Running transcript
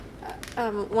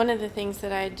One of the things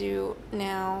that I do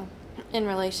now in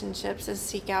relationships is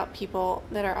seek out people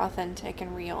that are authentic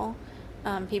and real,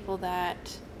 people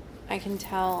that I can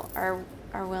tell are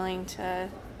willing to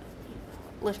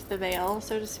lift the veil,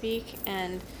 so to speak,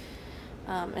 and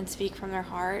speak from their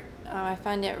heart. I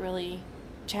find it really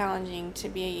challenging to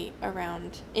be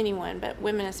around anyone, but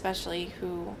women especially,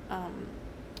 who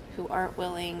aren't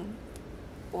willing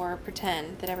or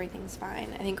pretend that everything's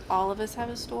fine. I think all of us have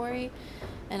a story,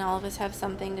 and all of us have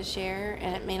something to share,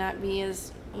 and it may not be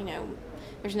as,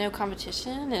 there's no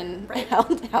competition in Right.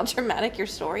 how dramatic your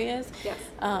story is. Yes.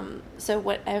 So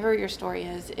whatever your story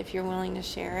is, if you're willing to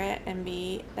share it and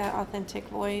be that authentic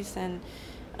voice and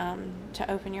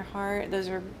to open your heart, those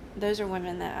are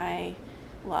women that I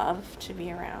love to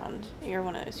be around. You're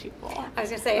one of those people. I was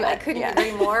going to say, But, I couldn't yeah.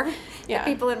 agree more. Yeah.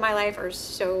 The people in my life are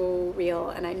so real,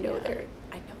 and I know they're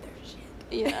shit.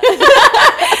 Yeah.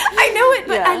 I know it,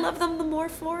 but Yeah. I love them the more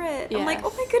for it. I'm like, Yes.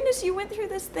 oh my goodness, you went through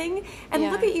this thing, and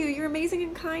Yeah. look at you, you're amazing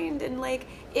and kind, and like,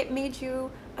 it made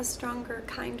you a stronger,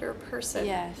 kinder person.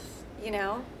 Yes. I'm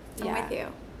Yeah. with you.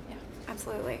 Yeah.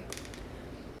 Absolutely.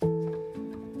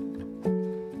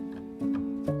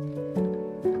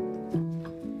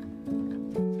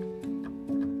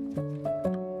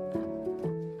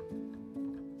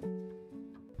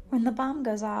 When the bomb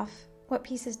goes off, what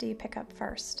pieces do you pick up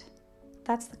first?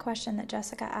 That's the question that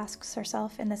Jesseca asks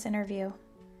herself in this interview.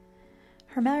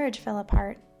 Her marriage fell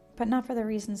apart, but not for the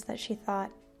reasons that she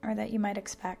thought or that you might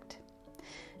expect.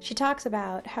 She talks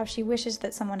about how she wishes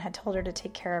that someone had told her to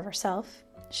take care of herself.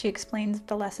 She explains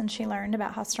the lessons she learned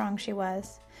about how strong she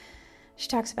was. She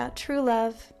talks about true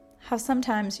love, how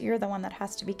sometimes you're the one that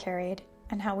has to be carried,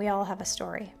 and how we all have a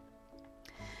story.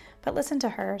 But listen to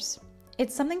hers.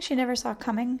 It's something she never saw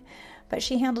coming, but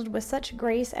she handled with such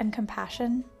grace and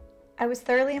compassion. I was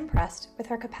thoroughly impressed with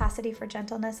her capacity for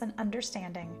gentleness and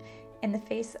understanding in the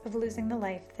face of losing the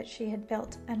life that she had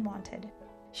built and wanted.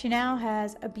 She now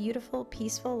has a beautiful,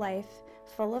 peaceful life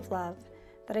full of love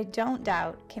that I don't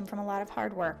doubt came from a lot of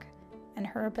hard work and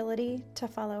her ability to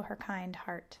follow her kind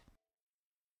heart.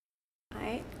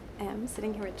 I am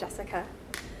sitting here with Jesseca,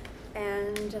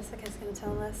 and Jessica's going to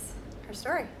tell us her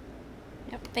story.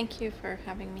 Yep. Thank you for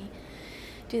having me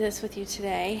do this with you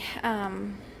today.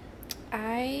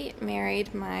 I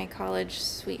married my college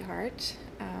sweetheart.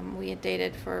 We had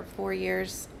dated for 4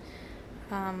 years.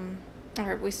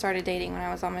 Or we started dating when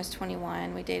I was almost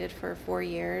 21. We dated for 4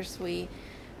 years. We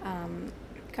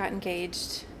got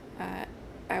engaged.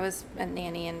 I was a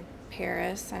nanny in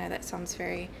Paris. I know that sounds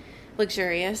very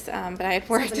luxurious, but I had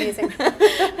worked. Sounds amazing.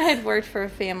 I had worked for a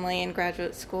family in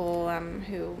graduate school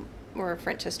who were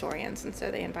French historians, and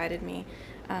so they invited me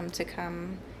to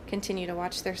come continue to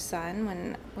watch their son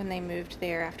when they moved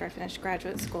there after I finished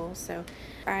graduate school. So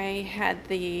I had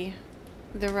the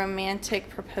romantic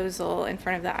proposal in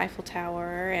front of the Eiffel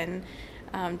Tower and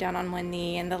down on one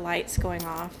knee and the lights going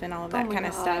off and all of that kind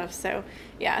of stuff. So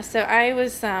so I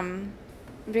was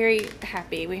very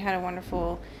happy. We had a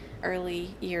wonderful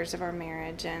early years of our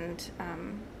marriage and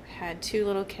had 2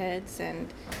 little kids,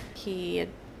 and he had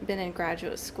been in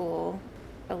graduate school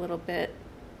a little bit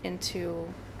into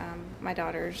my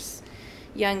daughter's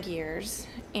young years,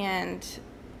 and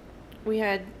we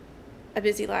had a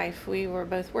busy life. We were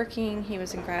both working. He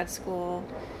was in grad school.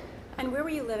 And where were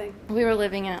you living? We were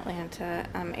living in Atlanta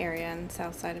area, in the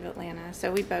south side of Atlanta.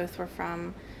 So we both were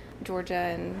from Georgia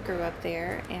and grew up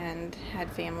there and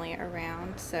had family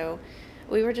around. So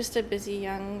we were just a busy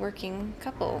young working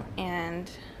couple.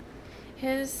 And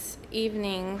his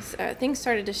evenings, things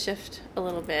started to shift a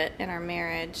little bit in our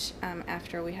marriage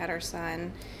after we had our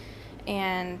son.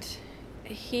 And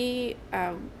he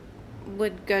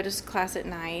would go to class at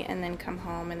night and then come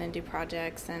home and then do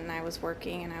projects, and I was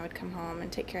working and I would come home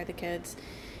and take care of the kids.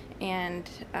 And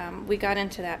we got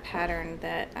into that pattern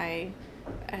that I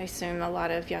assume a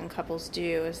lot of young couples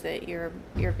do, is that you're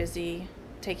busy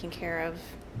taking care of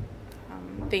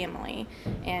family,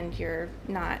 and you're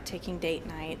not taking date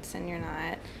nights, and you're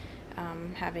not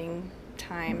having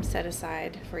time set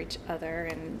aside for each other,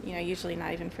 and usually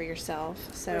not even for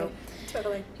yourself. So Right.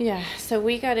 Totally. yeah, so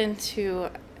we got into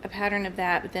a pattern of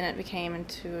that, but then it became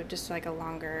into just like a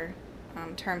longer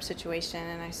term situation,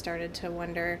 and I started to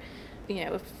wonder,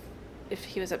 if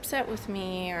he was upset with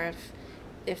me, or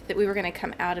if that we were going to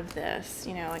come out of this,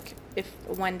 like if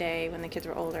one day when the kids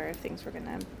were older, if things were going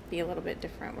to be a little bit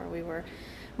different, where we were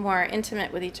more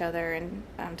intimate with each other and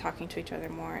talking to each other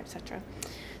more, etc.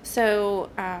 So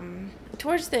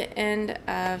towards the end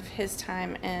of his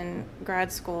time in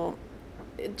grad school,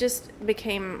 it just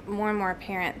became more and more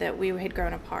apparent that we had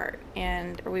grown apart,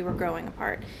 or we were growing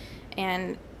apart.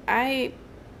 And I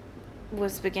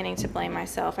was beginning to blame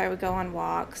myself. I would go on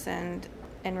walks and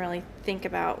really think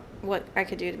about what I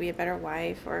could do to be a better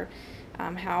wife, or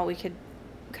how we could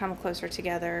come closer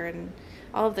together, and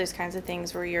all of those kinds of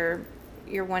things where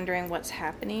you're wondering what's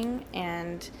happening.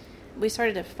 And we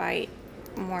started to fight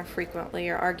more frequently,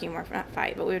 or argue more, not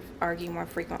fight, but we would argue more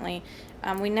frequently.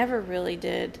 We never really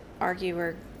did argue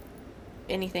or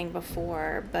anything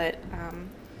before, but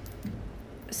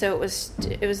so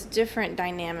it was different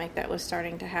dynamic that was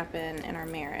starting to happen in our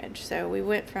marriage. So we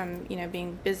went from,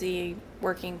 being busy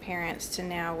working parents to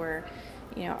now we're,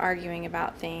 arguing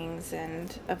about things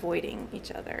and avoiding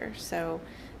each other. So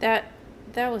that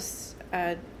was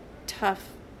a tough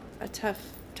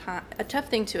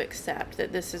thing to accept,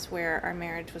 that this is where our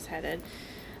marriage was headed.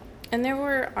 And there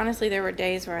were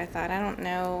days where I thought, I don't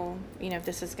know, if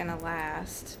this is going to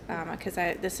last, because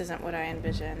this isn't what I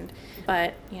envisioned.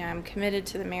 But, I'm committed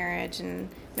to the marriage, and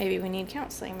maybe we need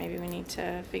counseling. Maybe we need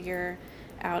to figure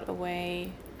out a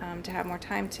way to have more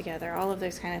time together. All of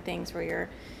those kind of things where you're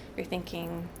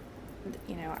thinking,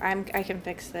 I can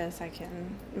fix this. I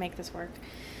can make this work.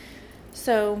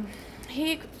 So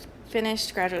he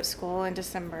finished graduate school in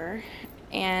December,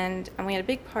 and we had a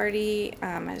big party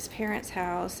at his parents'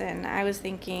 house, and I was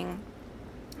thinking,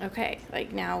 okay,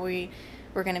 like now we're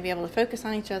going to be able to focus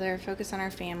on each other, focus on our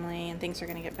family, and things are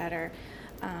going to get better.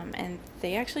 And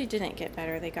they actually didn't get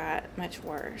better. They got much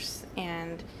worse.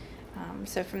 And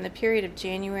so from the period of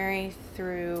January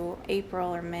through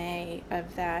April or May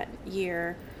of that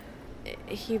year,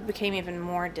 he became even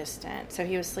more distant. So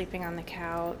he was sleeping on the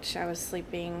couch. I was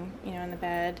sleeping, in the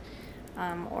bed.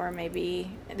 Or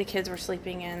maybe the kids were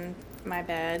sleeping in my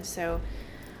bed. So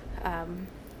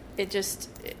it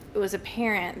was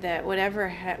apparent that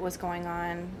whatever was going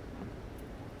on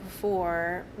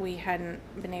before, we hadn't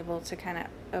been able to kind of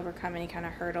overcome any kind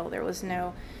of hurdle. There was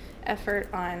no effort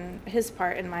on his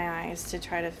part, in my eyes, to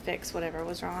try to fix whatever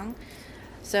was wrong.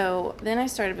 So then I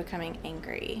started becoming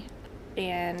angry,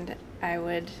 and I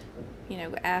would,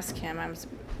 ask him. I was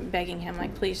begging him,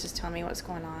 like, please just tell me what's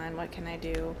going on. What can I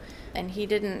do? And he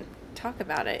didn't talk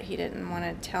about it. He didn't want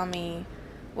to tell me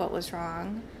what was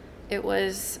wrong. It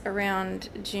was around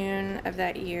June of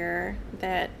that year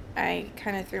that I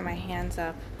kind of threw my hands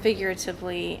up,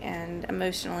 figuratively and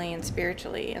emotionally and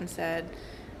spiritually, and said,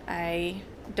 I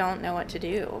don't know what to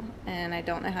do, and I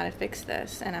don't know how to fix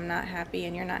this, and I'm not happy,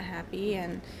 and you're not happy,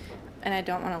 and I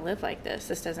don't want to live like this.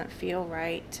 This doesn't feel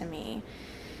right to me.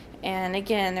 And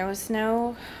again, there was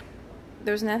nothing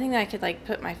that I could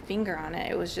put my finger on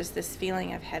it. It was just this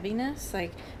feeling of heaviness. I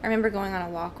remember going on a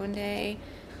walk one day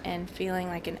and feeling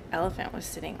like an elephant was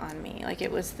sitting on me.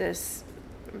 It was this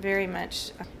very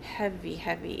much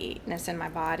heaviness in my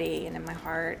body and in my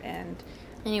heart. And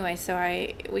anyway, so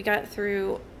we got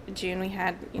through June. We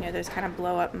had, those kind of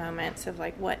blow up moments of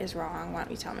what is wrong? Why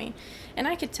don't you tell me? And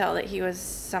I could tell that he was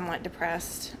somewhat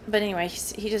depressed. But anyway,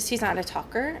 he's not a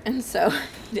talker. And so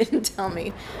he didn't tell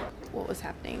me what was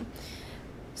happening.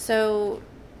 So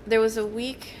there was a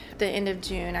week at the end of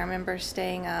June. I remember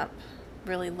staying up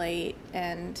really late,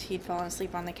 and he'd fallen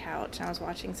asleep on the couch. And I was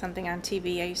watching something on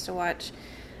TV. I used to watch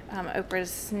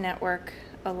Oprah's network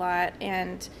a lot,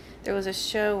 and there was a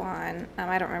show on,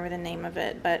 I don't remember the name of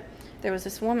it, but there was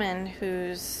this woman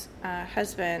whose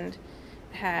husband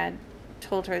had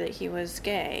told her that he was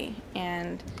gay.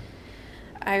 And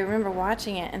I remember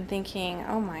watching it and thinking,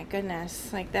 oh my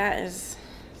goodness,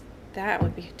 that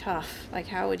would be tough.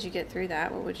 How would you get through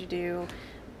that? What would you do?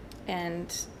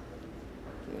 And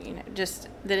just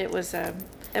that it was a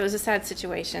sad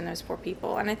situation, those poor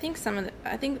people. And I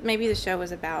think maybe the show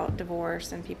was about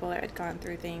divorce and people that had gone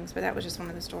through things, but that was just one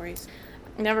of the stories.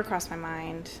 It never crossed my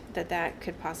mind that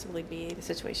could possibly be the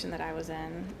situation that I was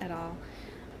in at all.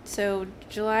 So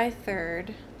July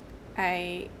 3rd,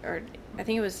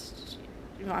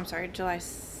 July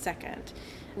 2nd,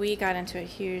 we got into a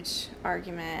huge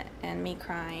argument, and me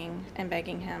crying and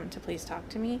begging him to please talk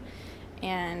to me.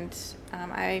 And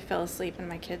I fell asleep in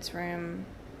my kids' room,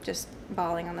 just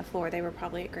bawling on the floor. They were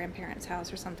probably at grandparents'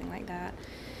 house or something like that.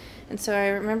 And so I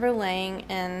remember laying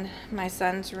in my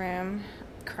son's room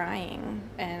crying,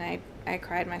 and I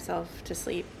cried myself to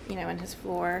sleep, in his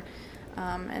floor.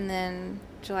 And then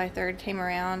July 3rd came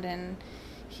around, and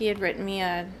he had written me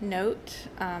a note.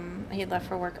 He had left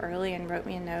for work early and wrote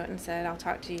me a note and said, I'll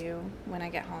talk to you when I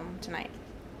get home tonight.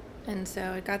 And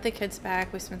so I got the kids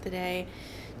back. We spent the day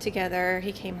together.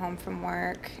 He came home from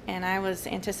work, and I was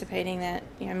anticipating that,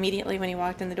 immediately when he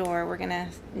walked in the door,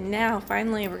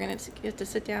 finally we're going to get to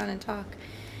sit down and talk.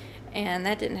 And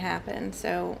that didn't happen.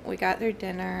 So we got through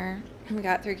dinner, we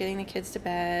got through getting the kids to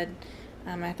bed.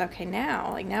 I thought, okay,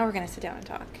 now we're going to sit down and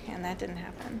talk. And that didn't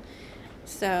happen.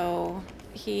 So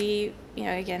he,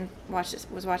 again,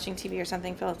 was watching TV or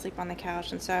something, fell asleep on the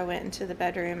couch, and so I went into the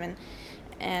bedroom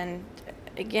and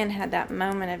again had that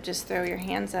moment of just throw your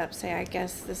hands up, say, I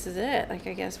guess this is it. Like,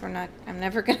 I guess I'm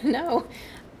never going to know.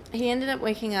 He ended up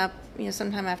waking up,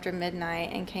 sometime after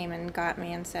midnight and came and got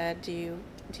me and said, do you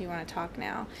want to talk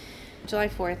now? July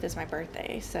 4th is my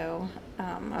birthday, so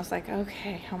I was like,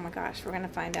 okay, oh my gosh, we're going to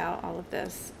find out all of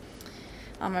this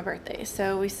on my birthday.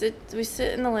 So we sit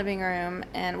in the living room,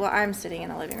 and, well, I'm sitting in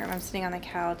the living room. I'm sitting on the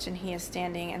couch, and he is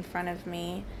standing in front of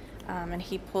me, and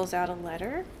he pulls out a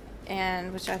letter,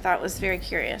 and which I thought was very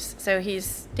curious. So he's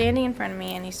standing in front of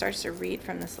me, and he starts to read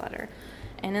from this letter.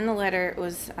 And in the letter, it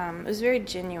was very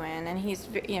genuine, and he's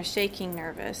shaking,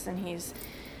 nervous, and he's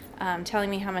telling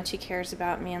me how much he cares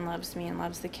about me and loves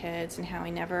the kids, and how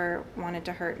he never wanted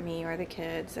to hurt me or the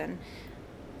kids, and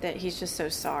that he's just so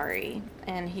sorry.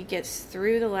 And he gets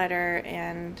through the letter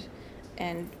and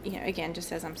again just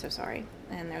says, I'm so sorry,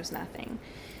 and there was nothing.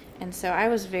 And so I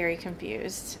was very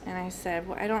confused, and I said,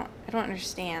 well, I don't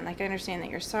understand. Like, I understand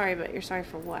that you're sorry, but you're sorry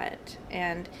for what?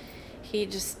 And he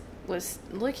just was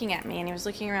looking at me, and he was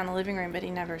looking around the living room, but he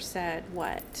never said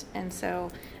what. And so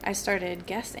I started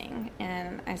guessing,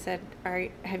 and I said,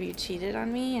 have you cheated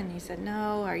on me? And he said,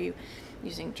 no. Are you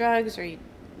using drugs? Are you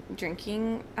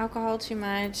drinking alcohol too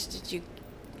much? Do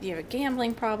you have a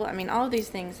gambling problem? I mean, all of these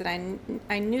things that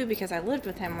I knew because I lived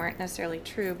with him weren't necessarily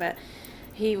true, but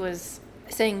he was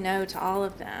saying no to all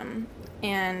of them.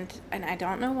 And I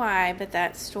don't know why, but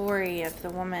that story of the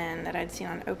woman that I'd seen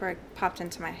on Oprah popped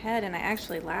into my head, and I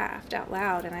actually laughed out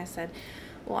loud, and I said,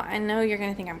 well, I know you're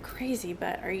going to think I'm crazy,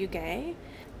 but are you gay?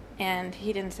 And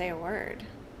he didn't say a word.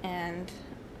 And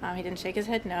he didn't shake his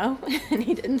head no, and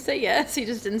he didn't say yes. He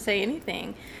just didn't say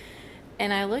anything.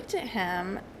 And I looked at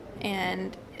him,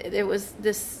 and there was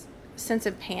this sense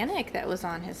of panic that was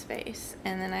on his face.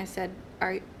 And then I said,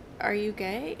 are you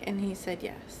gay? And he said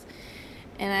yes.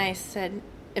 And I said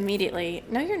immediately,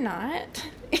 no, you're not.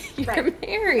 You're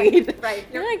married. Right.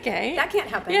 You're not gay. That can't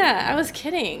happen. Yeah, I was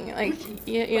kidding. Like,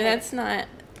 Right. That's not,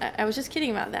 I was just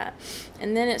kidding about that.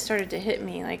 And then it started to hit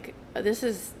me, like, this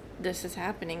is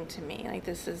happening to me. Like,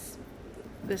 this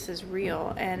is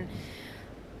real. And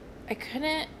I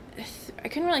couldn't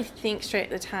really think straight at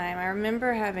the time. I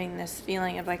remember having this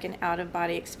feeling of like an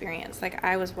out-of-body experience. Like,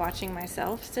 I was watching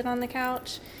myself sit on the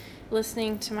couch,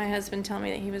 listening to my husband tell me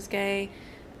that he was gay,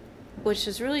 which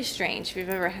is really strange if you've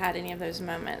ever had any of those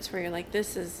moments where you're like,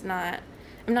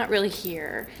 I'm not really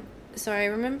here. So I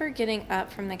remember getting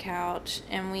up from the couch,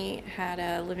 and we had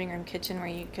a living room kitchen where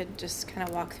you could just kind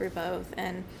of walk through both.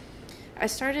 And I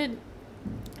started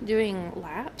doing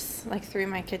laps, like, through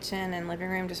my kitchen and living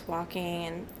room, just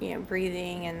walking and,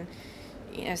 breathing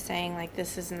and, saying, like,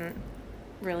 this isn't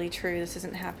really true, this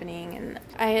isn't happening. And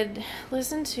I had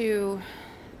listened to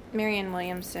Marianne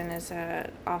Williamson as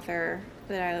an author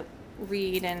that I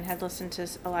read, and had listened to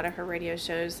a lot of her radio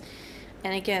shows.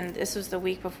 And again, this was the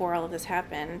week before all of this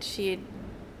happened. She had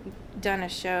done a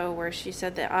show where she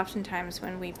said that oftentimes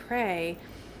when we pray,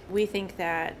 we think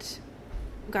that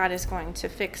God is going to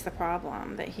fix the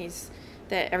problem,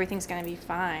 that everything's going to be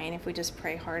fine if we just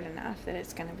pray hard enough, that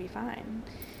it's going to be fine.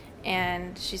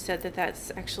 And she said that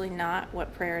that's actually not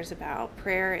what prayer is about.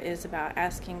 Prayer is about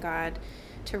asking God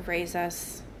to raise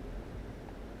us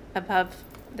above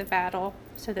the battle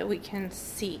so that we can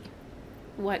see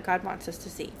what God wants us to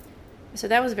see. So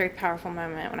that was a very powerful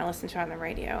moment when I listened to it on the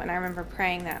radio. And I remember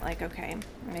praying that, like, okay,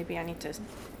 maybe I need to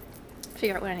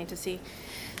figure out what I need to see.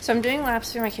 So I'm doing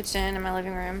laps through my kitchen and my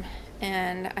living room,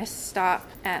 and I stop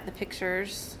at the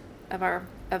pictures of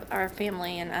our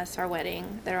family and us, our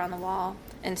wedding, that are on the wall,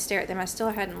 and stare at them. I still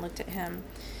hadn't looked at him.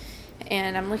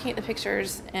 And I'm looking at the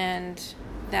pictures, and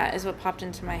that is what popped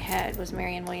into my head, was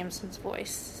Marianne Williamson's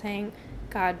voice saying,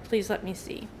 God, please let me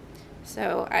see.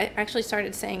 So I actually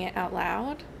started saying it out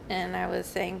loud, and I was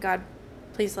saying, God,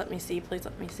 please let me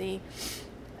see,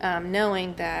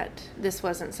 knowing that this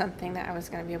wasn't something that I was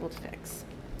going to be able to fix.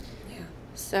 Yeah.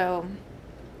 So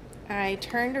I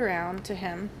turned around to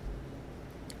him,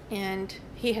 and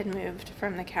he had moved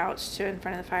from the couch to in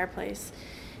front of the fireplace,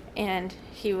 and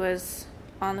he was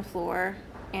on the floor,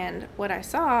 and what I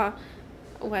saw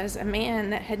was a man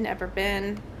that had never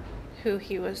been who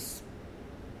he was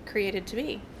created to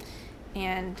be.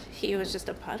 And he was just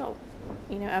a puddle,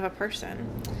 of a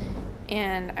person.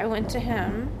 And I went to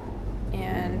him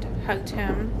and hugged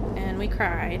him, and we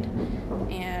cried,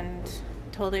 and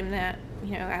told him that,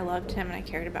 I loved him and I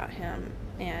cared about him,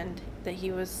 and that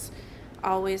he was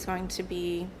always going to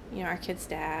be, our kid's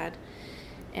dad,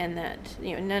 and that,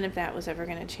 none of that was ever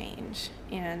going to change.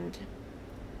 And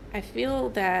I feel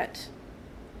that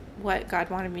what God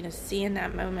wanted me to see in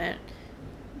that moment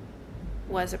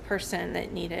was a person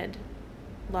that needed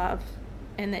love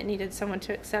and that needed someone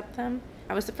to accept them.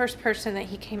 I was the first person that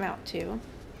he came out to,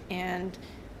 and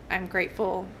I'm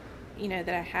grateful, that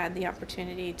I had the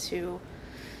opportunity to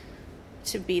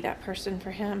be that person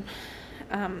for him.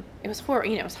 It was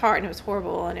horrible, it was hard and it was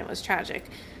horrible and it was tragic,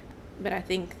 but I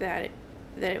think that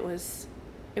it was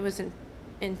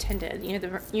intended,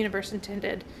 the universe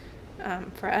intended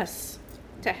for us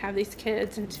to have these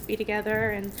kids and to be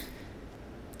together and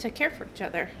to care for each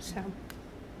other.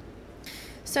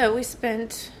 So we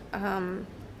spent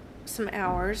some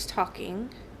hours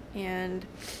talking, and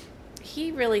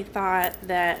he really thought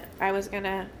that I was going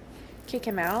to kick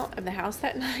him out of the house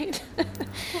that night.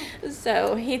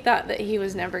 So he thought that he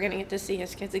was never going to get to see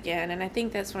his kids again, and I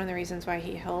think that's one of the reasons why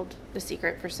he held the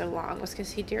secret for so long, was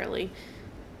because he dearly,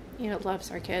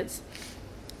 loves our kids.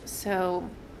 So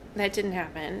that didn't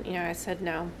happen. I said,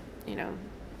 no,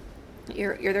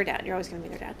 you're their dad. You're always going to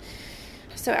be their dad.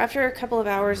 So after a couple of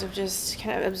hours of just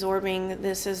kind of absorbing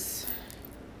this is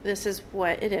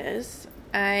what it is,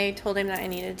 I told him that I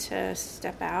needed to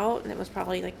step out, and it was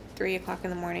probably like 3 o'clock in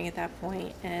the morning at that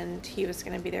point, and he was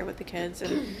going to be there with the kids,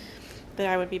 and that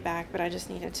I would be back, but I just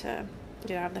needed to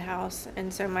get out of the house.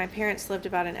 And so my parents lived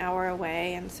about an hour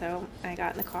away, and so I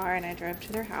got in the car and I drove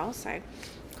to their house. I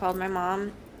called my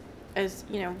mom as,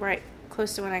 right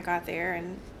close to when I got there,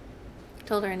 and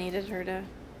told her I needed her to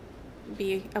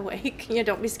be awake.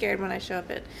 Don't be scared when I show up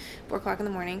at 4 o'clock in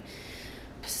the morning.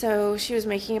 So she was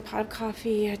making a pot of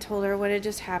coffee. I told her what had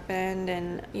just happened,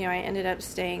 and, I ended up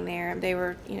staying there. They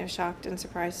were, shocked and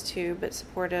surprised too, but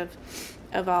supportive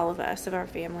of all of us, of our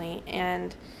family.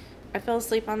 And I fell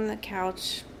asleep on the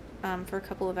couch for a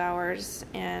couple of hours,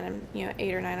 and,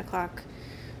 8 or 9 o'clock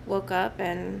woke up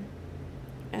and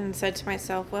said to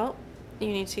myself, well, you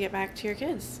need to get back to your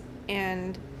kids.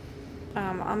 And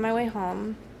on my way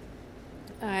home,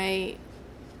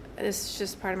 this is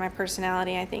just part of my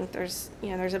personality. I think there's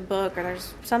a book or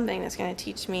there's something that's going to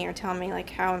teach me or tell me, like,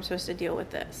 how I'm supposed to deal with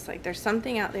this. Like, there's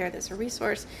something out there that's a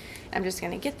resource. I'm just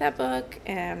going to get that book,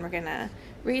 and we're going to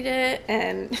read it,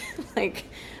 and,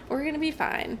 we're going to be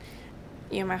fine.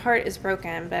 My heart is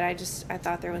broken, but I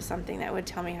thought there was something that would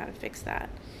tell me how to fix that.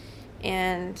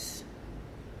 And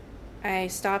I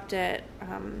stopped at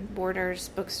Borders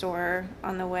bookstore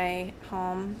on the way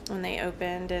home when they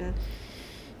opened, and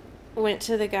went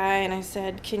to the guy and I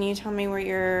said, can you tell me where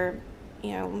your,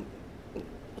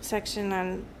 section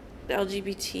on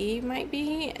LGBT might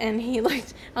be? And he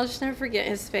looked, I'll just never forget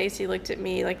his face. He looked at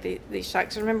me like the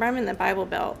shocked. Remember, I'm in the Bible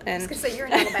Belt. And I was going to say, you're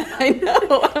in Alabama. I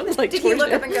know. I was like, did he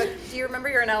look up and go, do you remember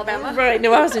you're in Alabama? Right.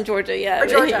 No, I was in Georgia. Yeah. Or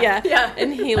Georgia. Yeah.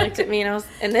 And he looked at me, and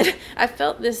then I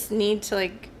felt this need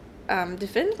to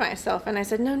defend myself, and I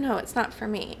said, no, it's not for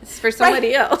me, it's for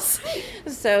somebody else.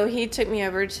 So he took me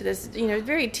over to this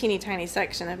very teeny tiny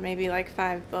section of maybe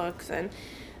 5 books, and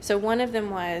so one of them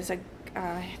was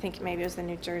I think maybe it was the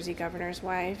New Jersey governor's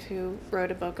wife, who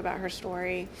wrote a book about her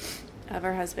story of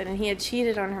her husband, and he had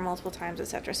cheated on her multiple times,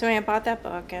 etc. So I bought that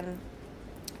book and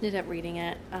ended up reading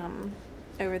it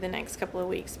over the next couple of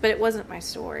weeks, but it wasn't my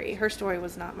story. Her story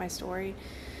was not my story.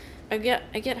 I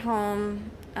get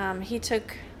home. He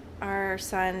took our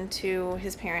son to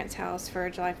his parents' house for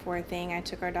a July 4th thing. I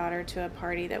took our daughter to a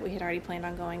party that we had already planned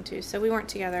on going to. So we weren't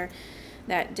together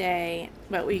that day,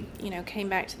 but we, came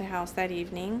back to the house that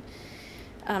evening,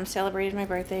 celebrated my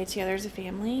birthday together as a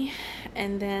family,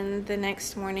 and then the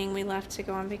next morning we left to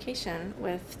go on vacation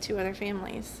with 2 other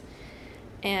families.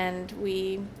 And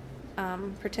we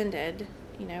pretended,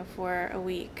 for a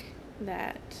week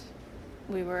that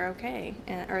we were okay,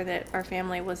 or that our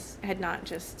family had not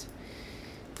just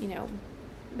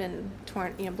been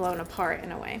torn, blown apart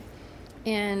in a way.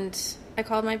 And I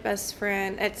called my best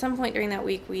friend. At some point during that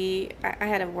week, I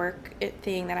had a work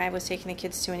thing that I was taking the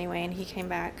kids to anyway, and he came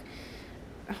back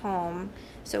home.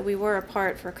 So we were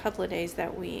apart for a couple of days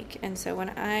that week. And so when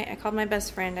I called my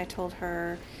best friend, I told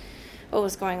her what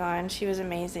was going on. She was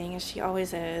amazing, as she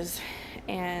always is.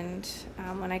 And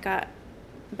when I got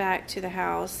back to the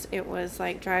house, it was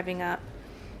like driving up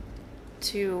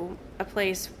to a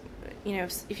place,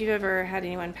 if you've ever had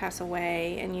anyone pass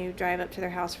away and you drive up to their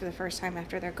house for the first time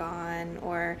after they're gone,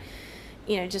 or,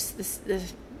 just this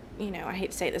I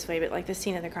hate to say it this way, but like the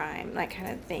scene of the crime, that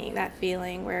kind of thing, that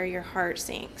feeling where your heart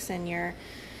sinks and you're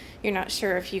not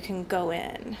sure if you can go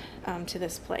in to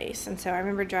this place. And so I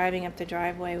remember driving up the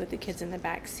driveway with the kids in the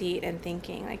back seat and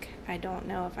thinking, I don't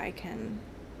know if I can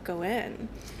go in.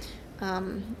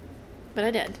 But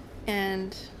I did.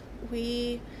 And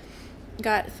we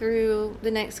got through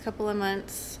the next couple of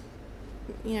months,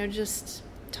 just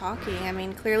talking. I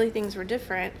mean, clearly things were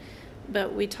different,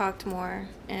 but we talked more.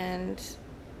 And,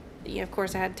 of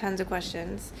course, I had tons of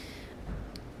questions.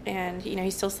 And,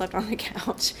 he still slept on the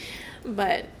couch.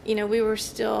 But, we were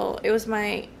still, it was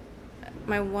my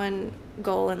one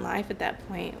goal in life at that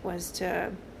point was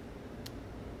to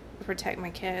protect my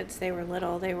kids. They were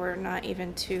little. They were not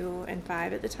even 2 and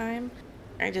 5 at the time.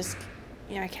 I just,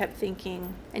 I kept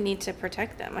thinking, I need to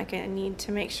protect them. Like, I need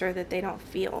to make sure that they don't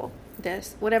feel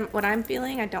this. What I'm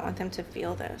feeling, I don't want them to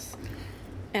feel this.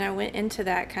 And I went into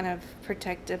that kind of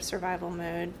protective survival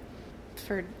mode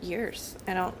for years.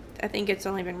 I think it's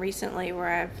only been recently where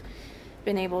I've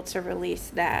been able to release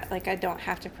that. Like, I don't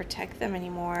have to protect them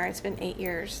anymore. It's been 8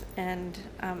 years, and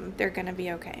they're going to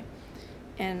be okay.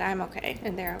 And I'm okay,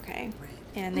 and they're okay. Right.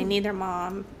 And they need their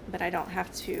mom, but I don't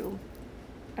have to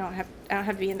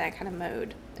be in that kind of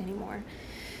mode anymore.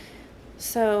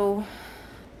 So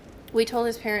we told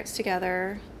his parents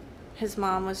together. His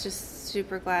mom was just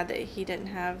super glad that he didn't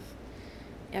have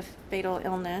a fatal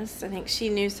illness. I think she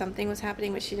knew something was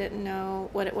happening, but she didn't know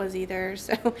what it was either.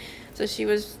 So she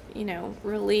was,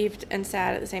 relieved and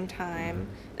sad at the same time.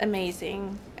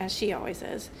 Amazing, as she always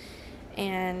is.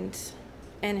 And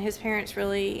his parents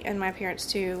really, and my parents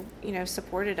too,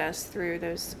 supported us through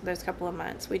those couple of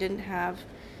months. We didn't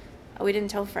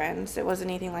tell friends. It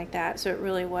wasn't anything like that. So it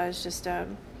really was just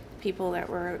people that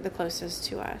were the closest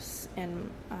to us. And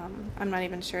I'm not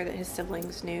even sure that his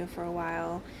siblings knew for a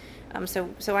while.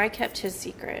 So I kept his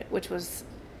secret, which was,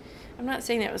 I'm not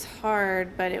saying that it was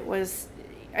hard, but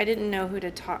I didn't know who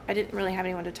to talk. I didn't really have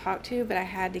anyone to talk to, but I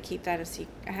had to keep that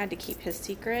I had to keep his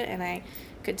secret, and I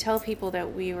could tell people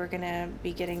that we were going to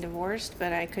be getting divorced,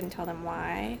 but I couldn't tell them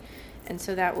why. And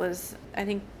so I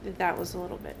think that was a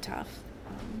little bit tough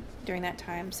during that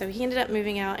time. So he ended up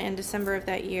moving out in December of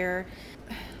that year.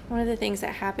 One of the things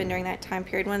that happened during that time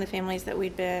period, one of the families that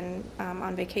we'd been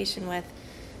on vacation with,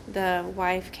 the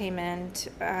wife came in.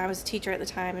 I was a teacher at the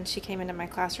time, and she came into my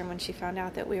classroom when she found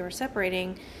out that we were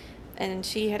separating, and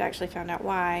she had actually found out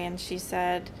why, and she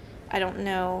said, I don't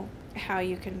know how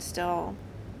you can still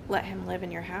let him live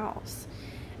in your house.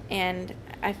 And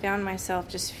I found myself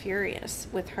just furious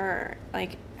with her.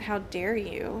 Like, how dare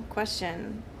you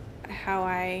question how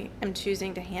I am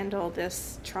choosing to handle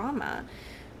this trauma?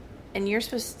 And you're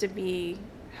supposed to be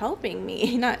helping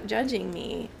me, not judging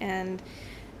me. And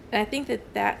I think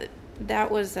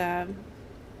that was a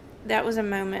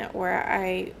moment where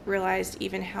I realized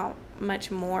even how much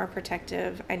more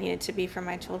protective I needed to be for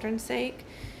my children's sake,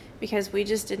 because we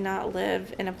just did not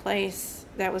live in a place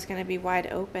that was going to be wide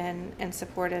open and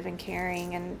supportive and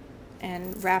caring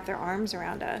and wrap their arms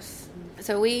around us.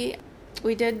 So we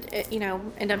did,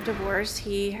 end up divorced.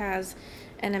 He has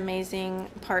an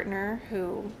amazing partner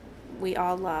who we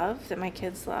all love, that my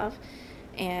kids love.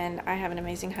 And I have an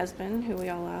amazing husband who we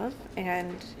all love.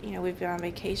 And, we've been on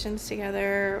vacations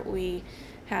together. We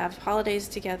have holidays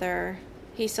together.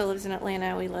 He still lives in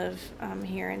Atlanta. We live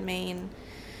here in Maine.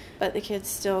 But the kids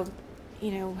still,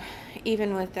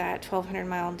 even with that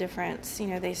 1,200-mile difference,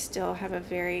 they still have a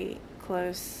very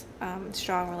close,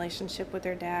 strong relationship with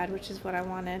their dad, which is what I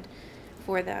wanted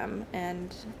for them.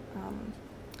 And,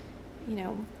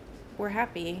 we're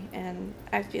happy. And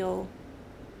I feel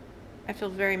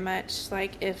very much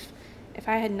like if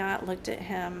I had not looked at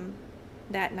him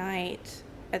that night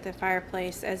at the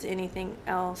fireplace as anything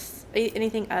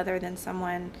other than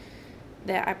someone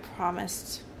that I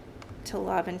promised to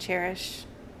love and cherish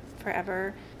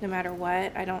forever, no matter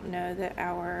what, I don't know that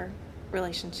our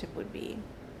relationship would be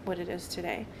what it is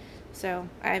today. So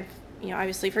I've,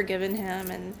 obviously forgiven him,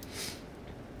 and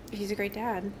he's a great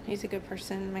dad. He's a good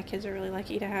person. My kids are really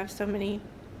lucky to have so many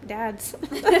dads.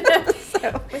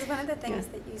 So. Was one of the things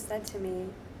that you said to me,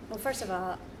 well, first of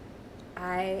all,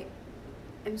 I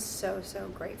am so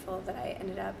grateful that I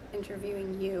ended up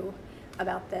interviewing you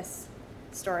about this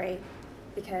story,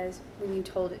 because when you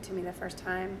told it to me the first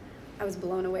time, I was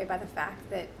blown away by the fact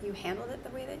that you handled it the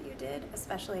way that you did,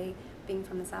 especially being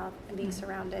from the South and being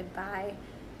surrounded by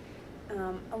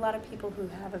a lot of people who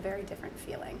have a very different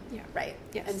feeling, right?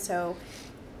 Yes. And so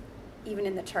even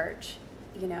in the church,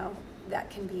 that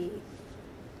can be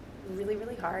really,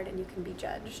 really hard, and you can be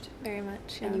judged. Very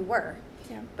much, And you were.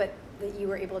 Yeah. But that you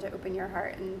were able to open your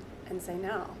heart and say,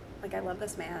 no, like, I love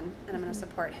this man, and I'm going to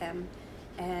support him,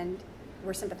 and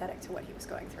we're sympathetic to what he was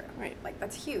going through. Right. Like,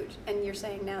 that's huge. And you're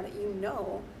saying now that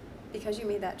because you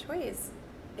made that choice,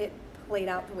 it played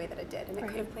out the way that it did, and it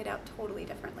could have played out totally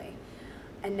differently.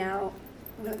 And now,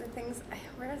 one of the things,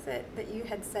 where is it that you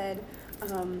had said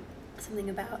something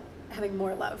about having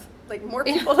more love, like more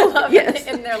people to love,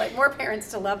 and they're like more parents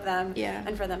to love them,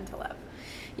 and for them to love.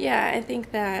 Yeah, I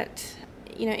think that,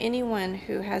 anyone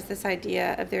who has this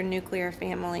idea of their nuclear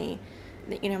family,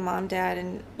 mom, dad,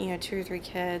 and, 2 or 3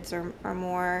 kids or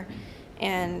more,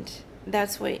 and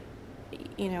that's what,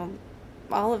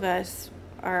 all of us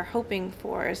are hoping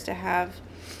for, is to have,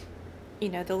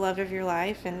 the love of your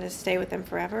life and to stay with them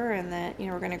forever, and that,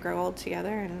 we're going to grow old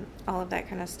together and all of that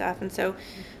kind of stuff. And so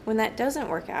when that doesn't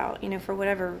work out, for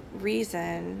whatever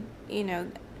reason,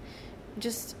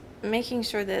 just making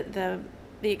sure that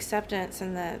the acceptance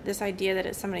and this idea that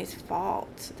it's somebody's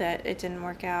fault that it didn't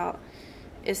work out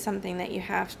is something that you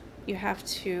have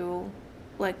to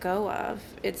let go of.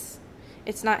 It's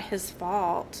not his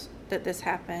fault that this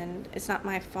happened. It's not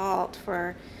my fault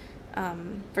for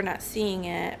not seeing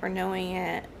it or knowing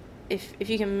it. If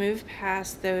you can move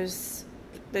past those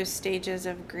stages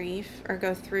of grief, or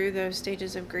go through those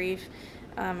stages of grief,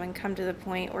 and come to the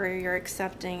point where you're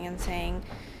accepting and saying,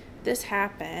 this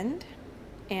happened,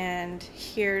 and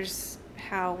here's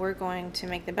how we're going to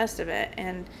make the best of it.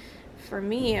 And for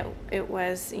me, it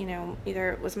was,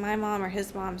 either it was my mom or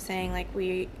his mom saying, like,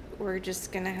 we're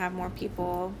just going to have more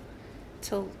people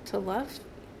to love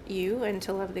you and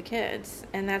to love the kids.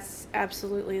 And that's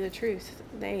absolutely the truth.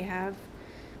 They have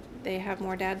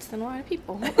more dads than a lot of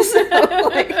people. So,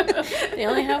 they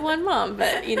only have one mom,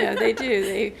 but, they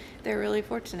do. They're really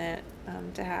fortunate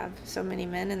to have so many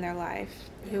men in their life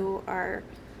who are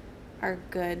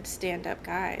good stand-up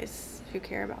guys who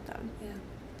care about them. Yeah.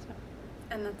 So.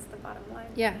 And that's the bottom line.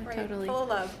 Yeah, right? totally. Full of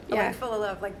love. Yeah. Full of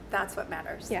love. That's what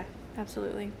matters. Yeah,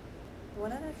 absolutely.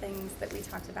 One of the things that we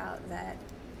talked about that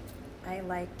I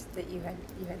liked that you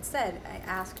had said, I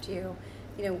asked you,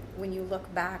 when you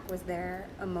look back, was there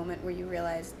a moment where you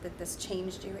realized that this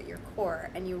changed you at your core?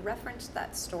 And you referenced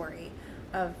that story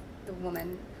of the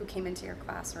woman who came into your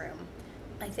classroom,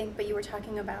 I think, but you were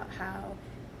talking about how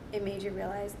it made you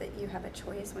realize that you have a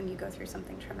choice when you go through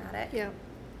something traumatic. Yeah.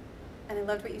 And I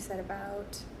loved what you said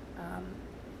about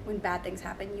when bad things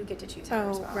happen, you get to choose how to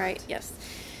respond. Oh, right. Yes.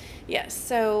 Yes.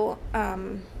 So,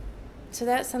 so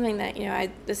that's something that,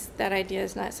 that idea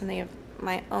is not something of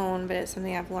my own, but it's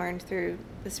something I've learned through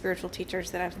the spiritual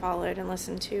teachers that I've followed and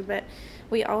listened to. But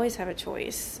we always have a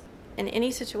choice in any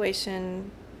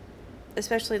situation,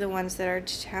 especially the ones that are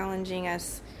challenging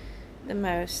us the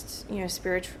most,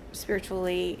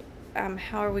 spiritually.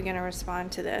 How are we going to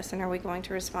respond to this? And are we going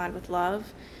to respond with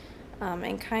love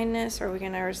and kindness? Or are we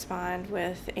going to respond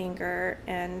with anger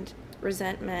and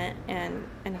resentment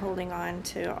and holding on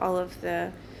to all of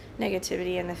the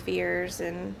negativity and the fears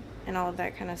and all of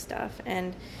that kind of stuff?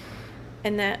 And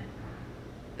that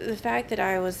the fact that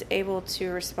I was able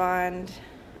to respond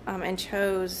and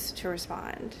chose to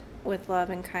respond with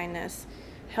love and kindness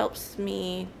helps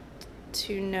me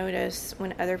to notice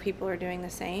when other people are doing the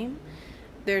same.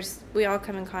 We all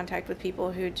come in contact with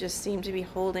people who just seem to be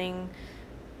holding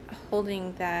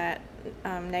that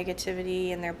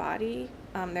negativity in their body.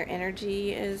 Their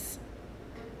energy is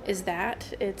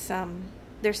that. It's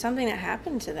there's something that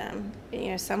happened to them,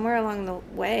 somewhere along the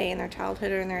way in their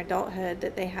childhood or in their adulthood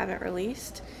that they haven't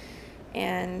released.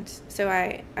 And so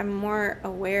I'm more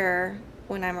aware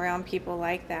when I'm around people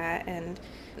like that, and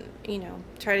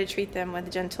try to treat them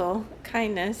with gentle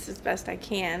kindness as best I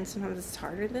can. Sometimes it's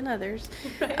harder than others.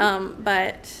 Right.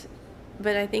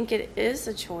 But I think it is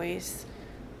a choice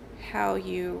how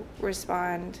you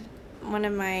respond. One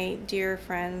of my dear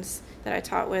friends that I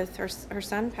taught with, her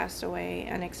son passed away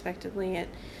unexpectedly at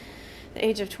the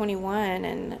age of 21,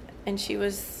 and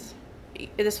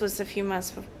this was a few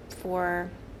months before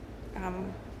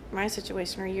my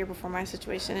situation, or a year before my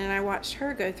situation, and I watched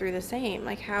her go through the same.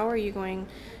 Like, how are you going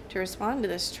to respond to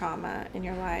this trauma in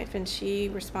your life? And she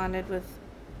responded with,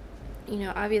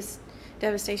 obvious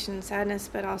devastation and sadness,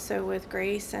 but also with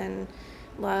grace and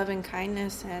love and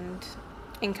kindness and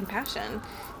compassion.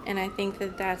 And I think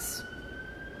that's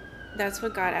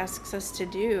what God asks us to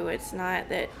do. It's not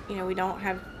that, we don't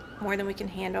have more than we can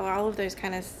handle. All of those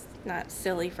kind of, not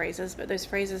silly phrases, but those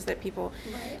phrases that people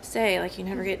say, like, you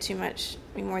never get too much,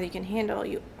 more than you can handle.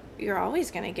 You're always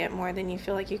going to get more than you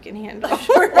feel like you can handle.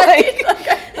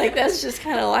 like that's just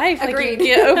kind of life. Agreed. Like,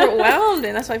 you get overwhelmed,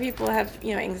 and that's why people have,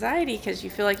 anxiety, because you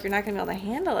feel like you're not going to be able to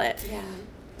handle it. Yeah.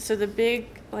 So the big,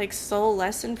 soul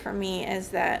lesson for me is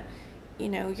that,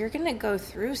 you're going to go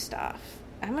through stuff.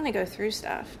 I'm going to go through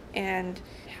stuff, and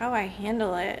how I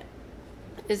handle it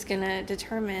is going to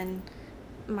determine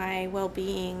my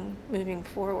well-being moving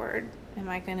forward. Am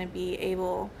I going to be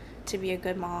able to be a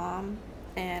good mom?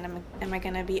 And am I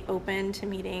going to be open to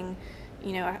meeting,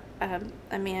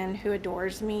 a man who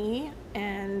adores me?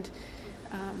 And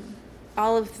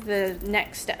all of the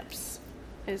next steps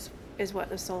is what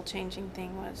the soul-changing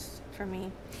thing was for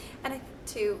me. And I think,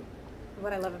 too,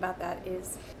 what I love about that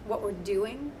is what we're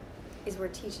doing is we're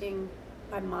teaching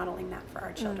by modeling that for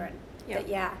our children. Yep.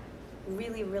 That,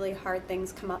 really, really hard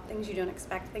things come up, things you don't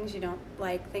expect, things you don't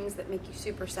like, things that make you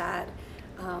super sad.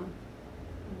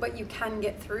 But you can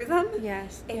get through them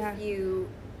if you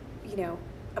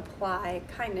apply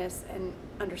kindness and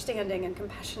understanding and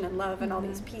compassion and love and all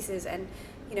these pieces. And,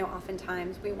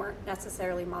 oftentimes we weren't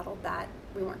necessarily modeled that.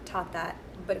 We weren't taught that.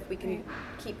 But if we can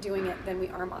keep doing it, then we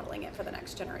are modeling it for the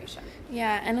next generation.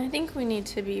 Yeah, and I think we need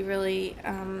to be really,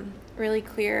 really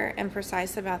clear and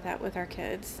precise about that with our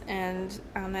kids. And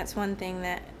that's one thing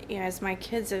that, as my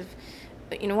kids have,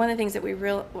 one of the things that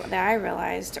that I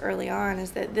realized early on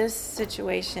is that this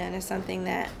situation is something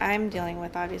that I'm dealing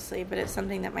with, obviously, but it's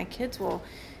something that my kids will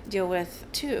deal with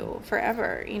too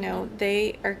forever.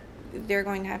 They're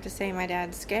going to have to say my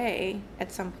dad's gay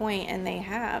at some point, and they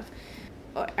have.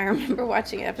 I remember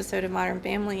watching an episode of Modern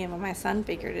Family, and when my son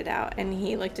figured it out, and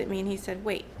he looked at me and he said,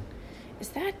 "Wait, is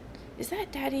that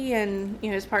Daddy and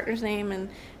his partner's name?" And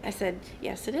I said,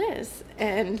 "Yes, it is."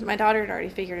 And my daughter had already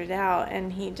figured it out,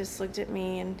 and he just looked at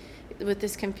me and with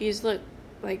this confused look,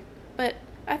 like, "But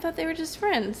I thought they were just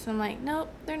friends." I'm like, "Nope,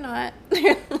 they're not.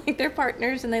 They're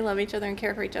partners, and they love each other and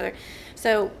care for each other."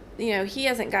 So he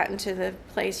hasn't gotten to the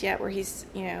place yet where he's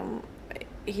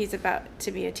about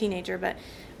to be a teenager, but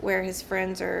where his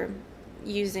friends are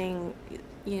using,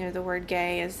 the word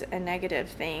gay as a negative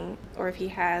thing, or if he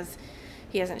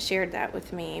hasn't shared that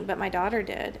with me, but my daughter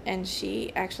did, and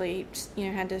she actually,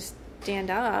 had to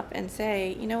stand up and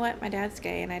say, "You know what, my dad's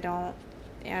gay, and I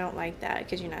don't like that.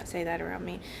 Could you not say that around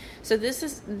me?" So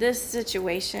this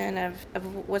situation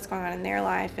of what's going on in their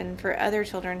life, and for other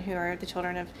children who are the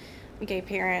children of gay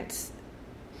parents,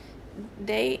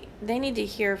 they need to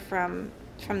hear from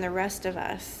the rest of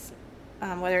us,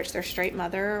 whether it's their straight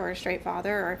mother or straight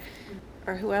father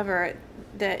or whoever,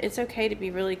 that it's okay to be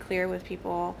really clear with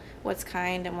people what's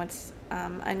kind and what's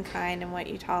unkind, and what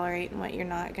you tolerate and what you're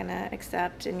not going to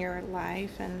accept in your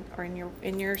life or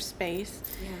in your space.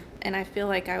 Yeah. And I feel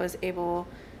like I was able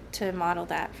to model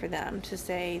that for them, to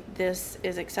say this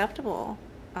is acceptable,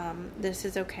 this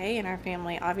is okay in our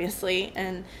family, obviously,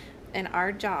 and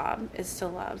our job is to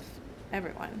love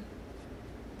everyone,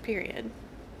 period.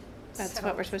 That's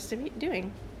what we're supposed to be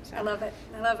doing. So. I love it.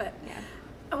 Yeah.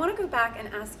 I want to go back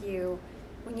and ask you,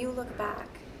 when you look back,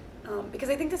 because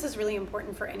I think this is really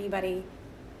important for anybody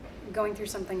going through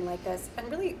something like this, and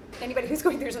really anybody who's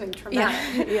going through something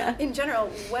traumatic in general,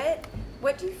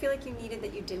 what do you feel like you needed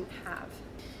that you didn't have?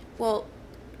 Well,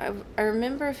 I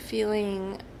remember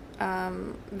feeling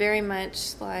very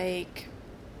much like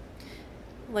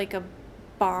a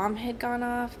bomb had gone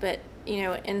off, but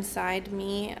inside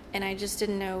me, and I just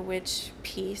didn't know which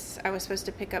piece I was supposed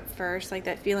to pick up first, like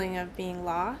that feeling of being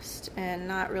lost and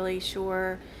not really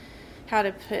sure how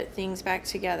to put things back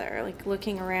together, like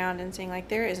looking around and saying, like,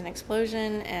 there is an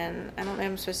explosion, and I don't know if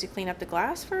I'm supposed to clean up the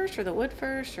glass first or the wood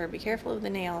first or be careful of the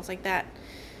nails, like that.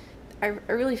 I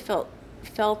really felt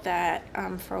that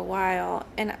for a while,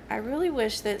 and I really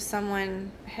wish that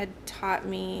someone had taught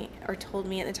me or told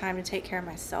me at the time to take care of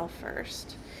myself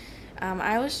first.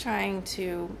 I was trying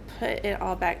to put it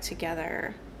all back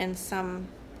together in some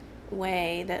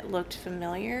way that looked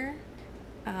familiar.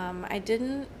 I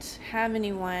didn't have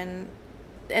anyone,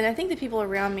 and I think the people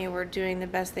around me were doing the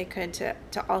best they could to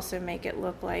also make it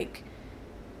look like,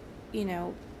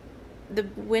 the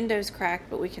window's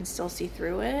cracked, but we can still see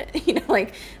through it,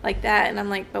 like that. And I'm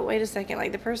like, but wait a second,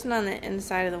 like the person on the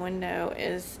inside of the window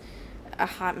is a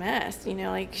hot mess,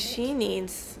 she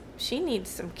needs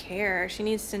some care. She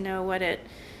needs to know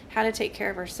how to take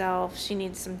care of herself. She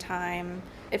needs some time.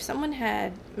 If someone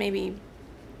had maybe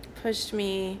pushed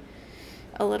me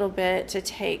a little bit to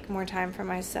take more time for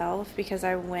myself, because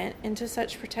I went into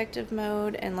such protective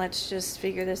mode and let's just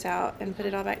figure this out and put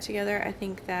it all back together, I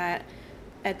think that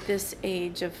at this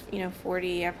age of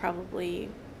 40, I probably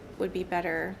would be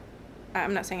better.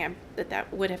 I'm not saying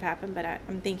that would have happened, but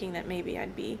I'm thinking that maybe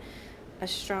I'd be a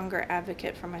stronger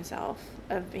advocate for myself,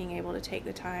 of being able to take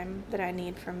the time that I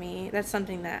need for me. That's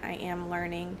something that I am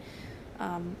learning,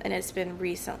 and it's been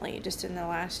recently, just in the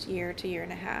last year to year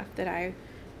and a half, that I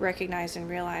recognized and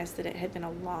realized that it had been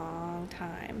a long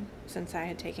time since I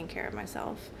had taken care of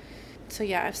myself. So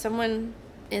yeah, if someone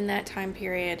in that time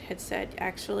period had said,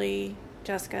 actually,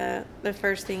 Jessica, the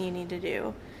first thing you need to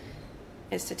do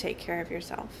is to take care of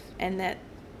yourself, and that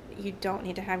you don't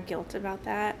need to have guilt about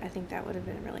that, I think that would have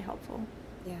been really helpful.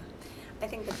 Yeah. I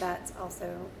think that that's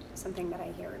also something that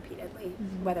I hear repeatedly,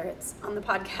 whether it's on the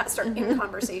podcast or in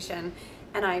conversation.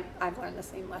 And I've learned the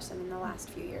same lesson in the last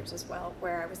few years as well,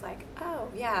 where I was like, oh,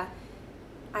 yeah,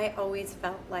 I always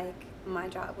felt like my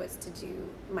job was to do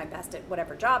my best at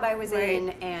whatever job I was in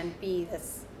and be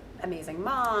this amazing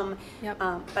mom. Yep.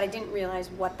 But I didn't realize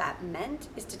what that meant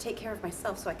is to take care of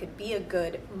myself so I could be a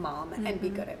good mom and be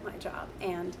good at my job.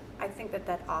 And I think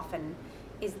that often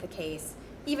is the case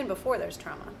even before there's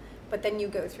trauma. But then you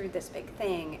go through this big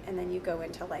thing, and then you go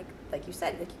into, like you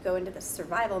said, like you go into this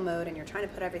survival mode, and you're trying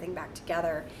to put everything back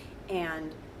together.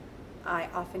 And I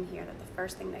often hear that the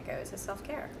first thing that goes is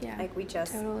self-care. Yeah, like we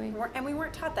just we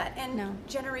weren't taught that. And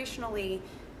generationally,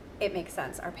 it makes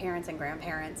sense. Our parents and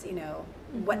grandparents, you know,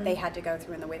 what they had to go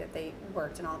through and the way that they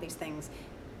worked and all these things.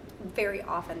 Very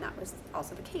often that was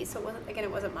also the case. So it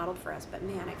wasn't modeled for us. But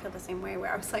man, I feel the same way.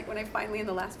 Where I was like, when I finally in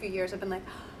the last few years have been like,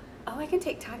 oh, I can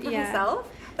take time for myself.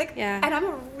 Like, and I'm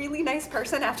a really nice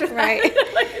person after that. Right.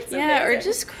 Like, amazing. Or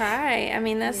just cry. I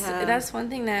mean, that's one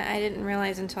thing that I didn't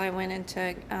realize until I went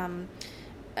into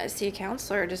see a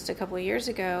counselor just a couple of years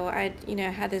ago. I,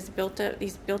 had these built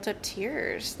up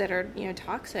tears that are,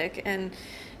 toxic, and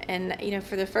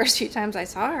for the first few times I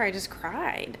saw her, I just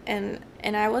cried, and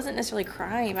I wasn't necessarily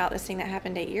crying about this thing that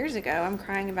happened 8 years ago. I'm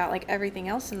crying about like everything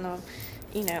else in the,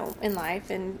 in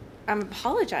life, and I'm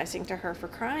apologizing to her for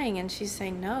crying, and she's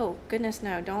saying, no, goodness,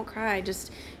 no, don't cry.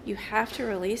 Just, you have to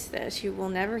release this. You will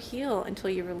never heal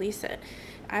until you release it.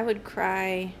 I would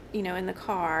cry, in the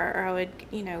car, or I would,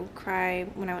 cry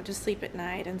when I went to sleep at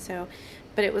night. And so,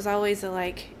 but it was always a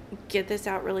like, get this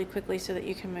out really quickly so that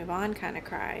you can move on kind of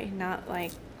cry, not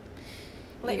like,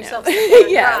 let yourself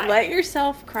cry. Let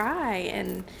yourself cry.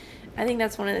 And I think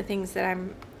that's one of the things that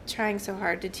I'm trying so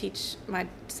hard to teach my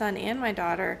son and my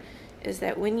daughter, is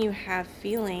that when you have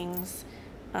feelings,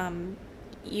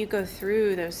 you go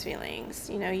through those feelings.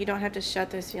 You don't have to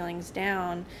shut those feelings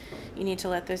down. You need to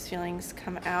let those feelings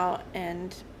come out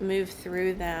and move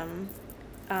through them,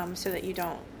 so that you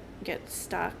don't get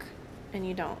stuck and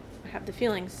you don't have the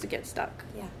feelings to get stuck.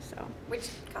 Yeah. So, which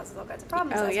causes all kinds of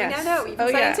problems. Oh, as yes. we now know, even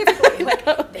scientifically.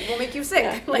 Like, they will make you sick.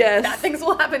 Yeah. Like, yes. bad things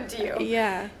will happen to you.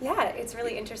 Yeah. Yeah, it's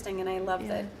really interesting, and I love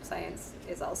that science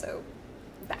is also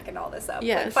backing all this up.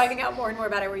 Yes. Like, finding out more and more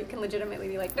about it, where you can legitimately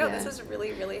be like, no, this is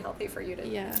really, really healthy for you to.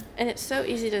 Yeah. And it's so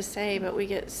easy to say, but we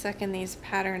get stuck in these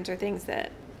patterns or things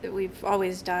that we've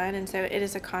always done. And so it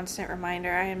is a constant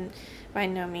reminder. I am by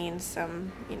no means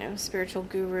some, spiritual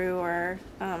guru or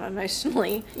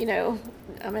emotionally,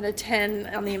 I'm at a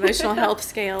 10 on the emotional health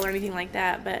scale or anything like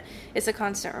that. But it's a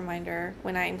constant reminder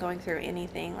when I am going through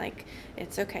anything, like,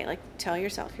 it's okay. Like, tell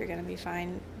yourself you're going to be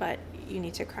fine, but you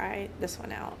need to cry this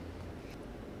one out.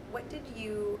 What did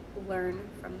you learn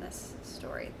from this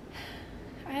story?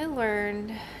 I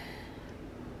learned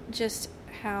just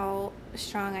how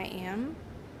strong I am.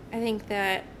 I think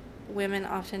that women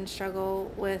often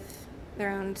struggle with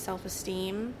their own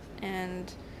self-esteem,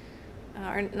 and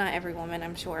or not every woman,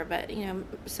 I'm sure, but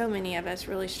so many of us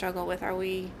really struggle with, are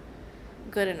we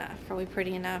good enough? Are we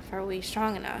pretty enough? Are we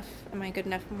strong enough? Am I a good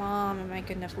enough mom? Am I a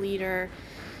good enough leader?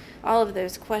 All of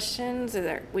those questions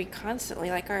that we constantly,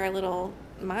 like, our little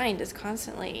mind is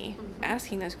constantly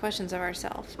asking those questions of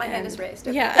ourselves. My hand is raised.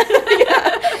 Yeah.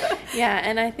 Yeah.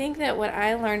 And I think that what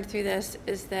I learned through this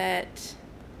is that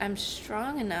I'm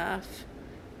strong enough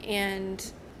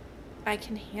and I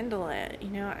can handle it.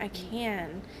 I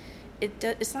can.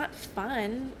 It's not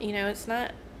fun. I'm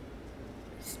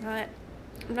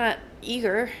not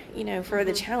eager, for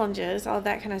the challenges, all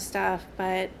that kind of stuff.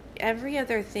 But every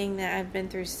other thing that I've been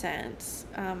through since,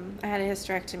 I had a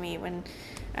hysterectomy when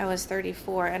I was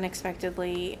 34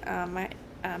 unexpectedly. My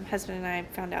husband and I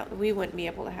found out that we wouldn't be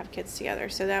able to have kids together.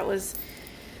 So that was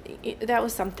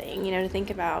something, to think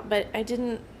about. But I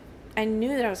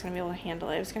knew that I was going to be able to handle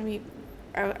it. I was going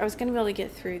to be able to get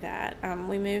through that.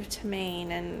 We moved to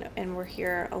Maine and we're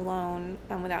here alone,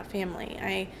 without family.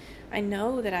 I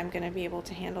know that I'm going to be able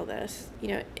to handle this.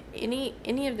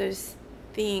 Any of those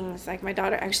things, like my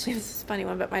daughter, actually, this is a funny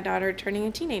one, but my daughter turning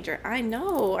a teenager, I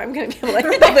know I'm going to be able to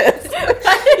handle this.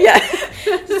 Yeah.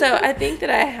 So I think that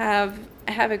I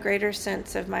have a greater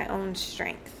sense of my own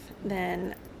strength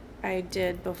than I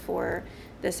did before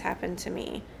this happened to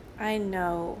me. I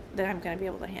know that I'm going to be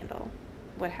able to handle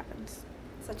what happens.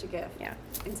 Such a gift. Yeah.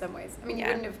 In some ways. I mean, you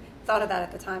wouldn't have thought of that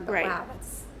at the time, but right. Wow,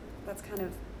 that's kind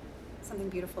of something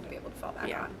beautiful to be able to fall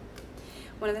back on.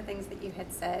 One of the things that you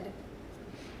had said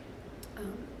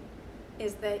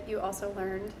is that you also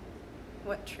learned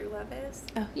what true love is.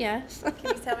 Oh, yes.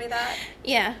 Can you tell me that?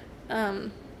 Yeah.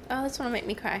 This one will make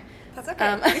me cry. That's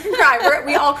okay. You can cry.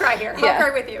 We all cry here. I'll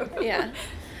cry with you. Yeah.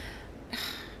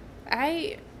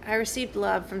 I received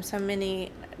love from so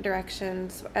many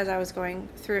directions as I was going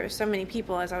through, so many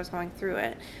people as I was going through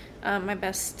it. My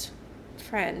best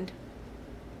friend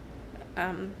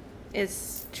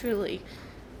is truly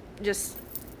just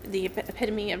the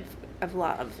epitome of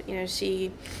love. You know,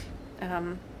 she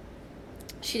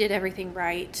did everything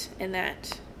right in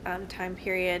that time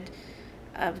period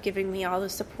of giving me all the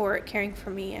support, caring for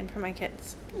me and for my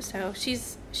kids. So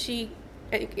she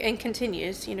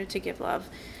continues, you know, to give love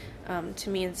to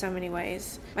me in so many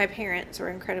ways. My parents were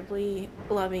incredibly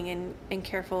loving and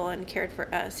careful and cared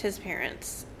for us. His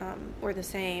parents were the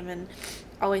same, and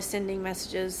always sending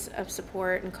messages of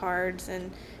support and cards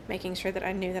and making sure that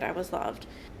I knew that I was loved.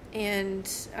 And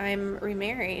I'm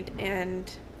remarried,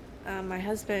 and my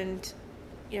husband,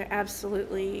 you know,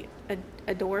 absolutely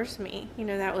adores me. You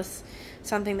know, that was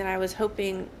something that I was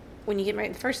hoping when you get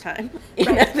married the first time.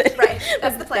 Right. Right.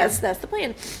 That's the plan. That's the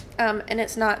plan. And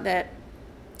it's not that,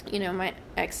 you know, my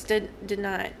ex did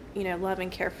not, you know, love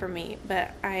and care for me,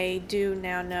 but I do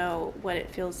now know what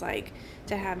it feels like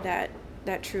to have that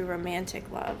true romantic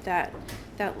love, that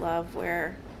love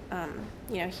where,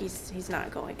 you know, he's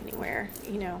not going anywhere,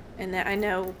 you know, and that I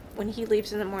know when he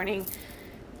leaves in the morning,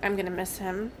 I'm going to miss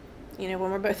him, you know,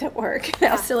 when we're both at work.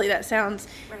 How silly that sounds.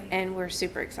 Right. And we're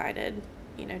super excited,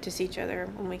 you know, to see each other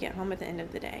when we get home at the end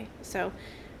of the day. So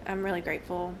I'm really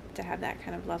grateful to have that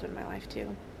kind of love in my life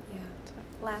too. Yeah. So.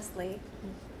 Lastly,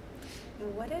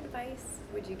 what advice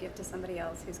would you give to somebody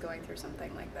else who's going through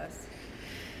something like this?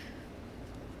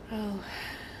 Oh,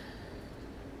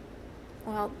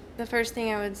 well, the first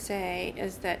thing I would say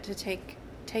is that to take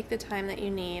the time that you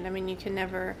need. I mean, you can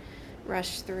never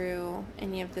rush through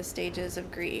any of the stages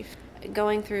of grief.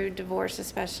 Going through divorce,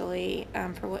 especially,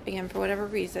 for whatever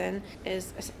reason,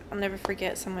 I'll never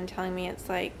forget someone telling me it's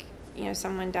like, you know,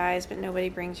 someone dies, but nobody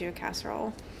brings you a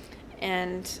casserole.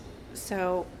 And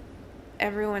so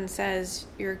everyone says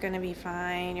you're going to be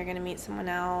fine, you're going to meet someone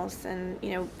else, and,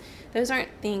 you know, those aren't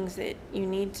things that you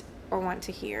need or want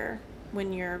to hear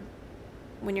when your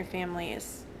family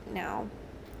is now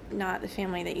not the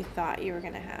family that you thought you were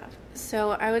going to have.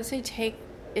 So I would say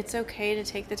it's okay to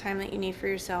take the time that you need for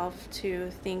yourself to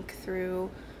think through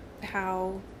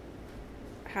how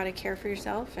to care for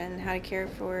yourself and how to care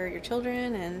for your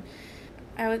children. And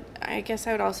I guess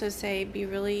I would also say be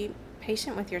really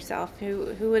patient with yourself.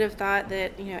 Who would have thought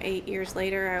that, you know, 8 years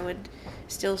later I would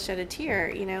still shed a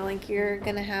tear? You know, like, you're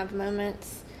gonna have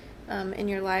moments in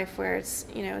your life where it's,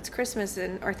 you know, it's Christmas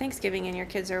or Thanksgiving and your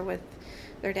kids are with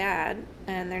their dad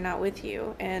and they're not with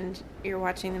you, and you're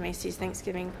watching the Macy's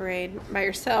Thanksgiving parade by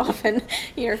yourself, and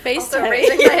you're FaceTiming.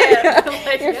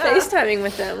 You're FaceTiming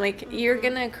with them. Like, you're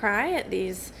gonna cry at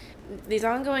these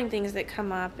ongoing things that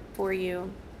come up for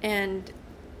you, and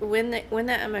when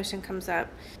that emotion comes up,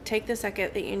 take the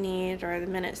second that you need or the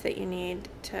minutes that you need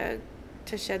to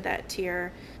shed that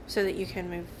tear so that you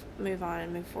can move on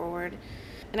and move forward.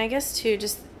 And I guess too,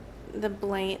 just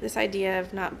this idea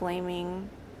of not blaming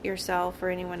yourself or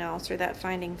anyone else, or that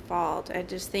finding fault. I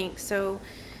just think so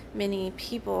many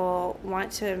people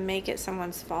want to make it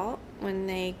someone's fault when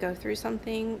they go through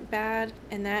something bad,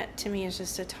 and that to me is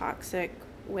just a toxic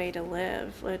way to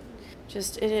live. It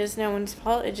is no one's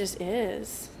fault. It just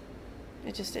is.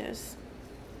 It just is.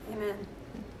 Amen.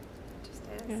 It just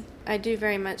is. Yeah. I do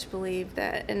very much believe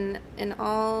that in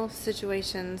all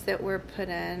situations that we're put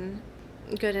in,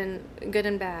 good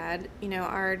and bad, you know,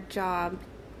 our job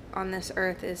on this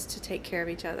earth is to take care of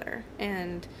each other.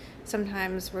 And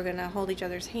sometimes we're going to hold each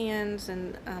other's hands,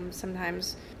 and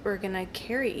sometimes we're going to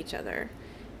carry each other.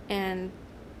 And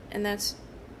that's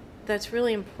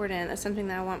really important. That's something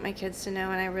that I want my kids to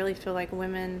know. And I really feel like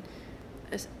women,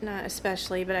 not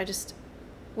especially, but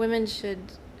women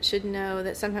should know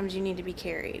that sometimes you need to be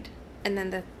carried. And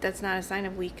then that's not a sign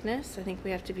of weakness. I think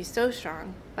we have to be so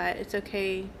strong, but it's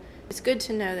okay. It's good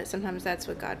to know that sometimes that's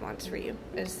what God wants for you,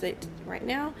 is that right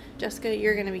now, Jessica,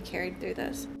 you're going to be carried through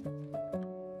this.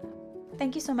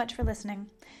 Thank you so much for listening.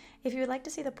 If you would like to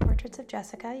see the portraits of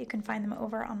Jesseca, you can find them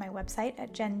over on my website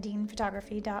at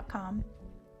jendeanphotography.com.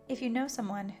 If you know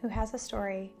someone who has a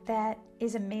story that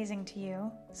is amazing to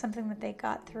you, something that they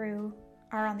got through,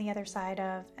 are on the other side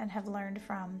of, and have learned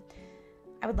from,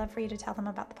 I would love for you to tell them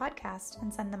about the podcast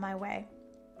and send them my way.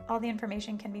 All the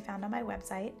information can be found on my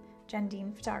website,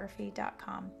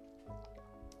 jendeanphotography.com.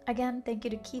 Again, thank you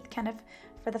to Keith Kenneth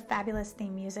for the fabulous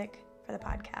theme music for the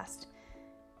podcast.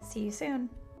 See you soon.